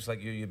young actress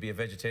like you'd be a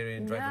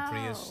vegetarian, drive a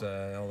Prius,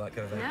 all that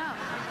kind of thing. No.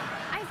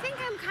 I think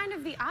I'm kind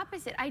of the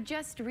opposite. I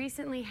just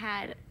recently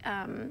had,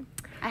 I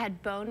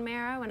had bone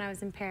marrow when I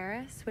was in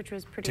Paris, which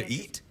was pretty... To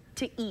eat?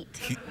 To eat.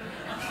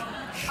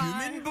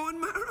 Human bone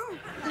marrow?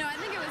 No, I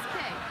think it was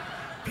pig.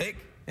 Pig?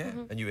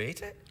 Yeah. And you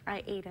ate it?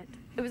 I ate it.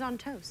 It was on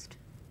toast.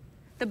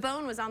 The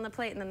bone was on the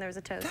plate, and then there was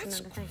a toast. That's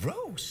and then the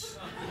gross.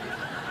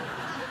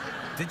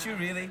 Did you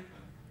really?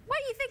 What,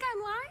 you think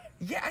I'm lying?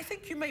 Yeah, I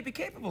think you might be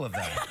capable of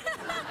that.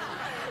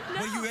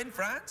 No. Were you in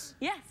France?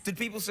 Yes. Did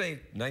people say,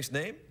 nice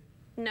name?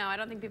 No, I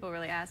don't think people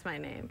really asked my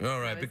name.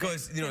 All right,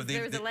 because, you know...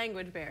 there was a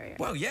language barrier.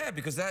 Well, yeah,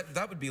 because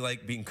that would be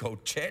like being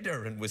called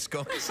cheddar in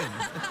Wisconsin.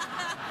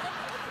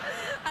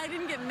 I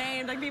didn't get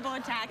named, like people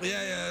attacked me.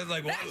 Yeah,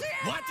 like, what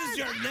is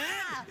your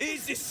name?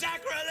 It's a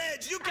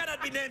sacrilege. You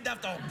cannot be named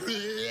after...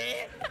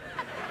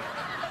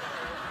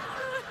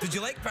 Did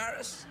you like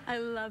Paris? I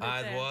love it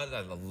there. What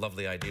a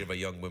lovely idea of a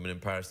young woman in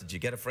Paris. Did you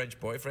get a French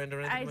boyfriend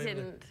or anything? I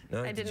didn't.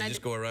 No? I didn't. Did you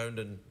just go around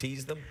and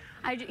tease them?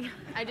 I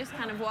just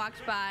kind of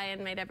walked by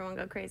and made everyone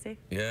go crazy.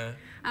 Yeah.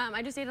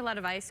 I just ate a lot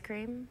of ice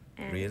cream.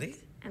 And, Really?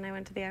 And I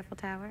went to the Eiffel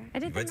Tower. I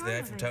did You went to the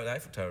Eiffel Tower. The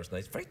Eiffel Tower's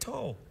nice. Very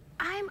tall.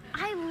 I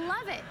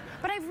love it.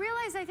 But I've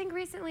realized, I think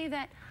recently,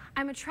 that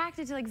I'm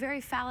attracted to like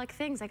very phallic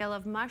things. Like I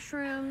love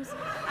mushrooms.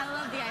 I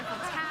love the Eiffel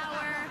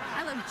Tower.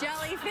 I love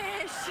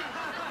jellyfish.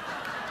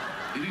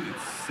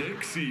 It's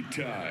sexy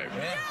time.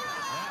 Yeah.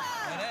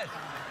 It is.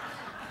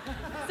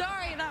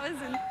 Sorry, that was...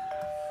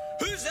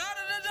 Who's out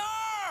of the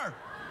door?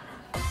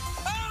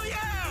 Oh, yeah!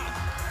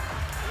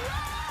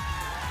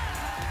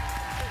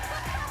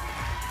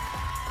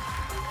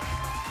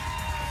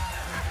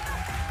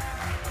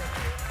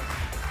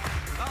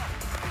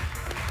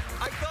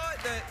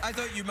 I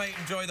thought you might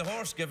enjoy the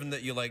horse, given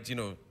that you liked, you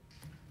know...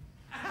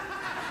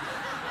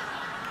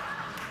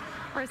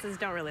 Horses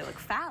don't really look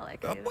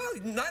phallic. Well,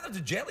 neither do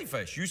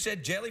jellyfish. You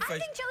said jellyfish. I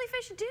think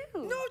jellyfish do.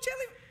 No,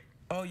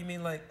 Oh, you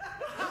mean like...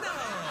 No.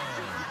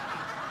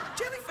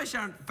 Jellyfish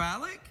aren't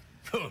phallic.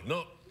 Oh,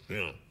 no.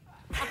 Yeah.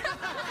 What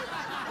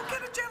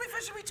kind of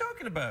jellyfish are we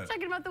talking about?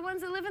 Talking about the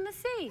ones that live in the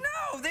sea.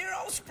 No, they're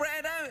all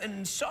spread out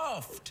and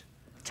soft.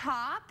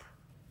 Top.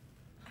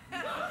 Oh,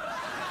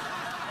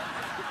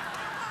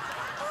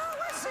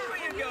 I see where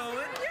you're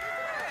going.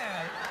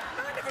 Yeah.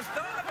 I never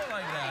thought of it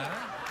like that.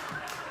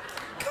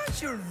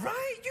 God, you're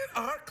right. You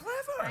are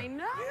clever. I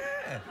know.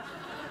 Yeah.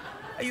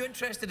 Are you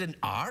interested in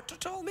art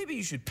at all? Maybe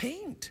you should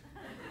paint.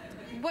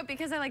 What,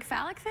 because I like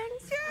phallic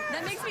things? Yeah.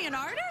 That makes me an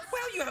artist?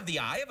 Well, you have the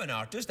eye of an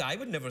artist. I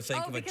would never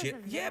think of a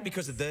Yeah,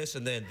 because of this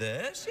and then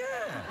this. Yeah.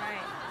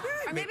 Right.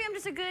 Yeah, or maybe I'm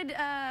just a good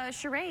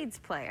charades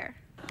player.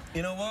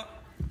 You know what?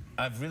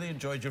 I've really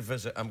enjoyed your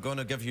visit. I'm going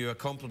to give you a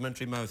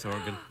complimentary mouth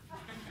organ.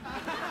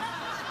 Thank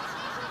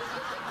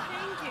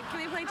you. Can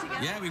we play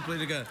together? Yeah, we play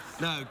together.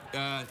 Now,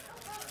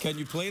 can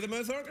you play the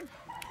mouth organ?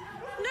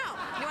 No.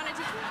 You want to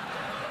teach me?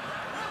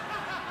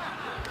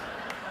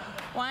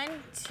 1,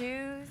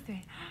 2,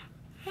 3.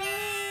 Hey,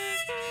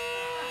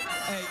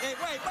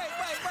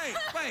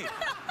 wait.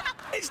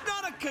 It's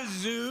not a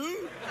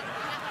kazoo.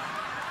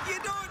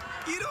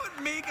 You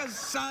don't make a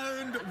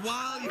sound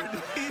while you're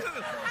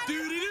do-de-do-do-de-do-de-do.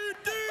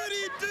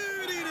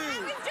 I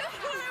was doing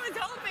what I was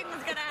hoping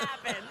was going to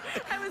happen.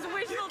 I was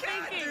wishful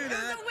thinking. Do It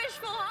that. was a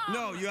wishful hum.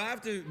 No, you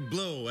have to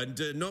blow and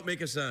not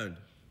make a sound.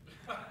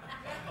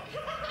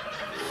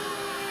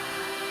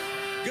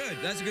 Good,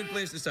 that's a good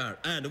place to start.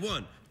 And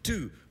 1,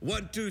 2,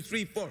 1, 2,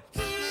 3, 4.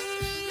 Brie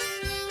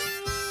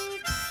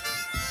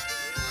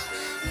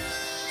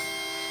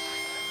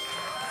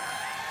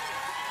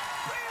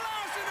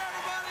Larson,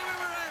 everybody, we'll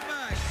be right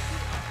back.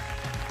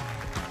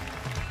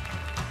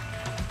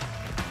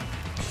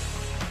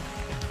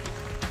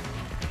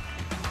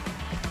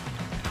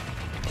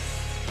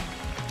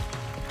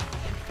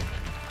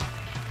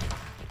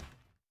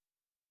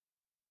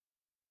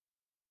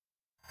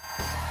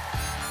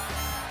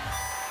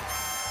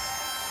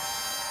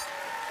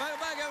 Welcome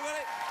back,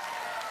 everybody.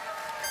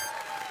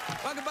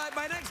 Welcome back.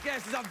 My next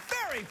guest is a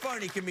very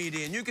funny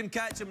comedian. You can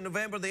catch him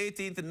November the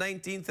 18th and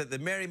 19th at the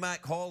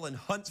Merrimack Hall in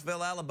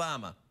Huntsville,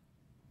 Alabama.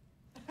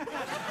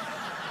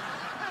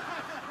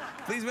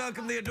 Please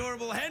welcome the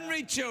adorable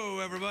Henry Cho,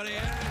 everybody.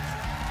 Thank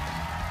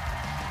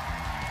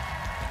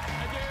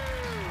you.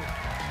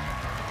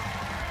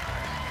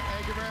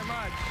 Thank you very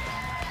much.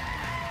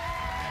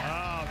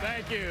 Oh,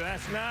 thank you.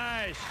 That's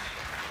nice.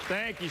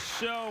 Thank you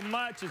so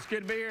much. It's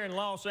good to be here in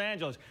Los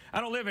Angeles.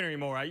 I don't live here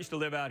anymore. I used to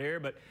live out here,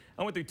 but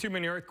I went through too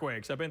many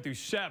earthquakes. I've been through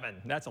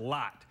 7. That's a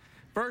lot.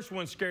 First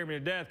one scared me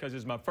to death because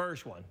it's my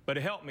first one, but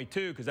it helped me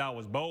too because I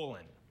was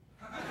bowling.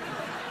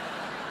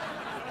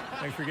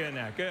 Thanks for getting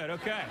that. Good,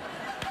 okay.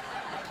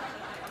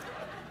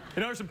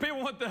 You know, some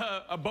people want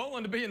the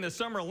bowling to be in the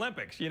Summer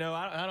Olympics. You know,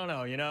 I don't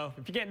know, you know.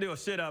 If you can't do a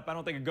sit-up, I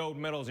don't think a gold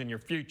medal's in your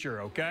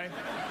future, okay?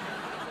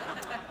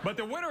 But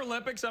the Winter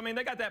Olympics, I mean,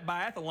 they got that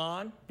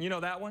biathlon. You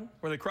know that one?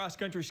 Where they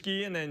cross-country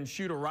ski and then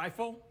shoot a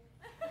rifle?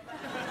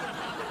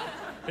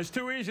 It's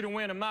too easy to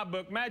win in my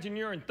book. Imagine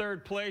you're in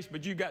 3rd place,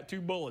 but you got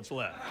 2 bullets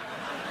left.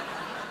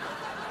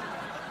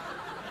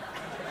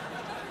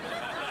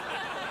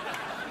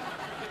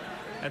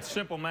 That's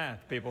simple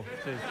math, people.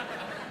 See.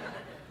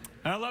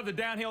 And I love the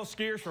downhill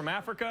skiers from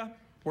Africa,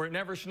 where it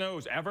never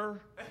snows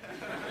ever.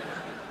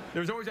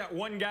 There's always that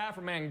one guy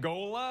from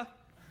Angola.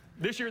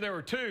 This year there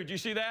were 2. Did you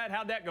see that?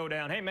 How'd that go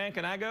down? Hey, man,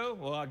 can I go?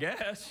 Well, I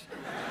guess.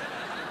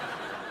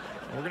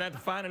 We're going to have to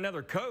find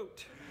another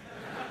coat.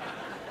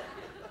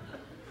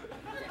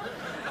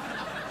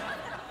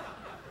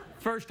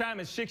 First time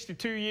in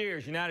 62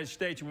 years, United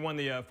States won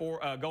the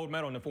gold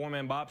medal in the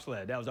 4-man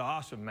bobsled. That was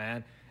awesome,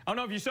 man. I don't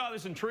know if you saw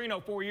this in Torino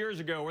 4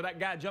 years ago where that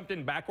guy jumped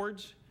in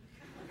backwards.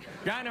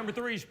 Guy number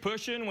 3's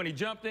pushing. When he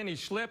jumped in, he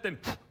slipped and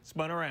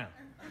spun around.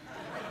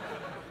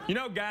 You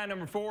know, guy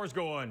number 4 is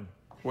going,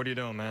 what are you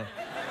doing, man?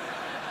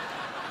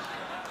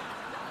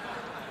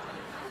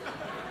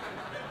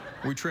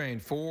 We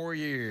trained 4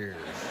 years.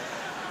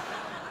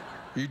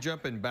 You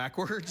jumping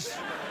backwards?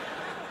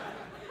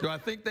 Do I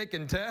think they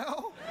can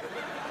tell?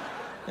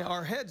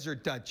 Our heads are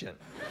touching.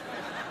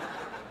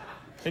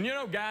 And you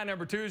know, guy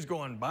number 2 is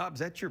going, Bob, is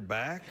that your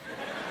back?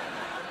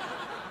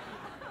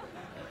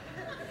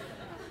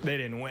 They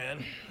didn't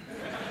win.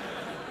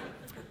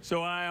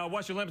 So I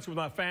watched the Olympics with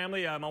my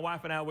family. My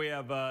wife and I, we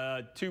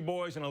have 2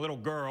 boys and a little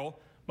girl.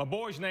 My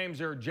boys'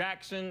 names are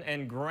Jackson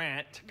and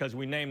Grant, because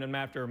we named them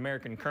after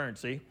American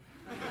currency.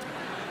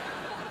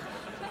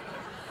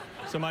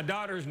 So my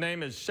daughter's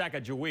name is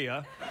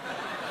Sacagawea.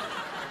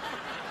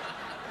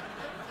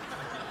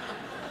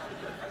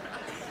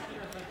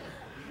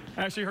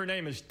 Actually, her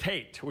name is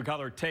Tate. We call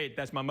her Tate.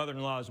 That's my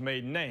mother-in-law's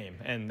maiden name,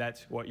 and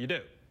that's what you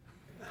do.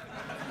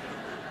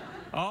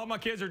 All my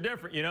kids are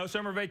different, you know.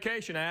 Summer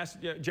vacation, I asked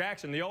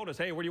Jackson, the oldest,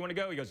 hey, where do you want to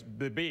go? He goes,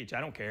 the beach.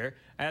 I don't care.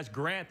 I asked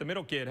Grant, the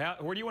middle kid,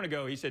 where do you want to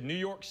go? He said, New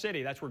York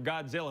City. That's where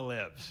Godzilla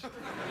lives.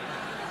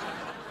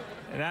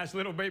 And I asked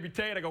little baby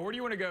Tate, I go, where do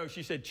you want to go?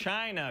 She said,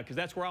 China, because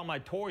that's where all my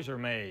toys are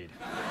made.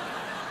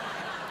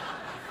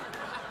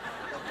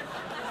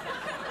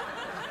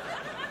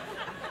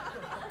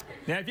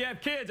 Now, if you have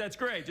kids, that's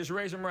great. Just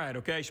raise them right,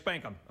 okay?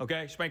 Spank them,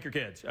 okay? Spank your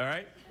kids, all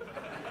right?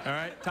 All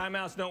right?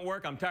 Timeouts don't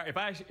work. I'm tired. If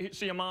I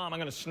see a mom, I'm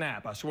going to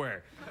snap, I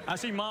swear. I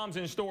see moms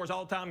in stores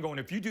all the time going,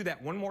 if you do that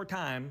one more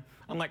time,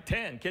 I'm like,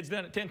 10. Kids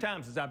done it 10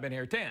 times since I've been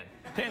here. 10.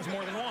 10's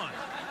more than 1.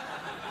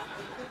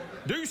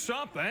 Do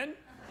something.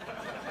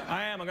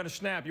 I am. I'm going to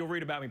snap. You'll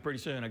read about me pretty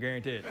soon, I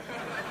guarantee it.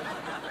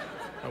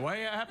 What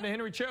happened to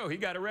Henry Cho? He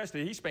got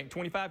arrested. He spanked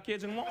 25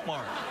 kids in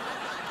Walmart.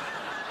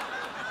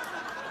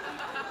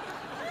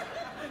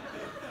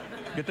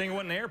 Good thing it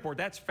wasn't the airport.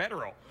 That's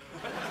federal.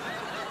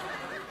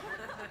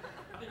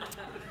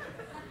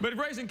 But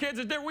raising kids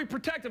is different. We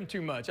protect them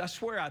too much. I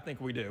swear I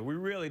think we do. We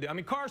really do. I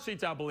mean, car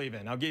seats I believe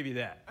in. I'll give you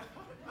that.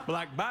 But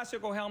like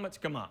bicycle helmets,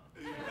 come on.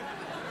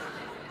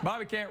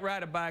 Bobby can't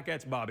ride a bike.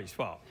 That's Bobby's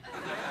fault.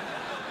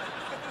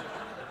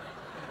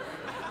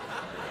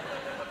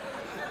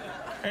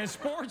 And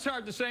sports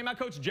aren't the same. I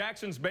coach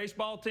Jackson's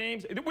baseball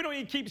teams. We don't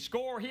even keep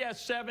score. He has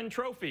 7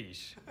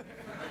 trophies.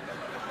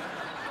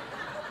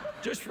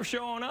 Just for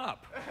showing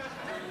up.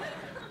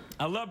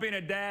 I love being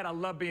a dad. I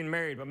love being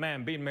married. But,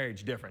 man, being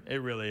married's different. It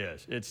really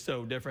is. It's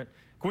so different.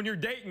 When you're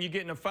dating, you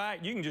get in a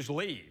fight, you can just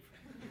leave.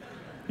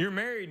 You're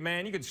married,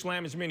 man, you can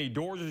slam as many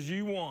doors as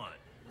you want.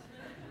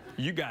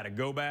 You got to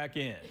go back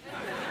in.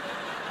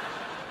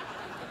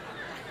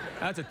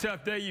 That's a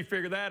tough day. You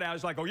figure that out.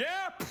 It's like, oh,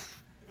 yeah?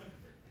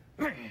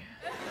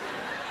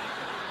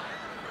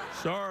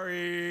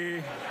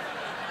 Sorry.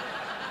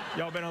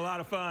 Y'all been a lot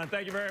of fun.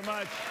 Thank you very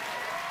much.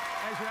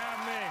 Thanks for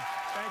having me.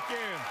 Thank you.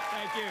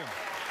 Thank you.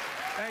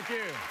 Thank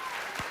you.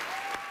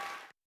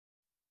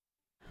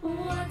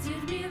 What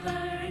did we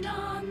learn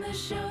on the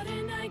show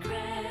tonight,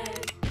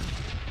 Greg?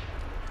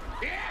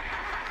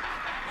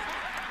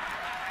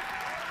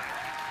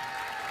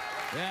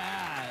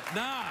 Yeah,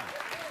 nah.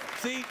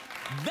 See,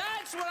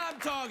 that's what I'm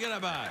talking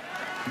about.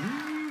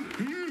 Ooh,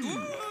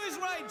 is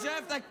right,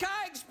 Jeff. The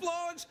car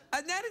explodes,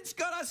 and then it's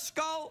got a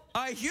skull,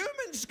 a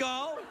human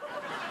skull.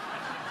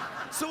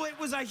 So it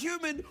was a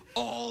human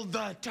all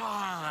the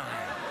time.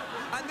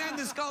 And then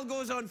the skull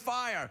goes on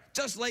fire,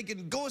 just like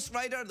in Ghost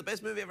Rider, the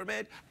best movie ever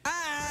made.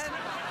 And...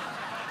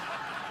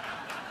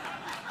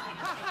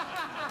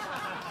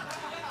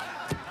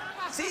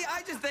 See,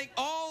 I just think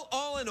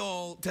all in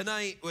all,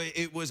 tonight,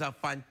 it was a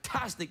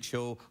fantastic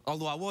show,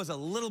 although I was a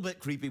little bit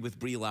creepy with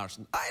Brie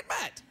Larson. I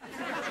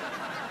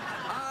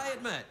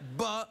admit.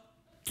 But...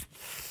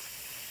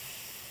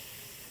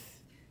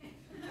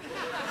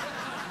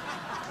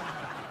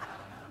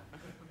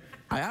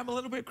 I am a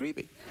little bit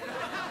creepy.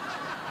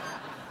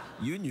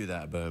 You knew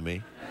that about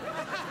me.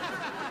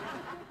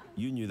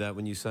 You knew that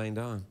when you signed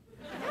on.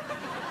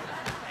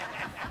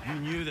 You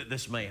knew that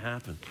this might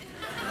happen.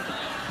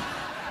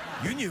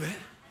 You knew it.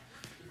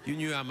 You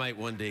knew I might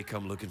one day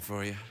come looking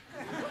for you.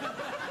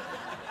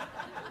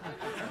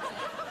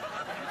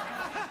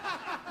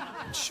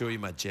 And show you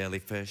my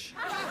jellyfish.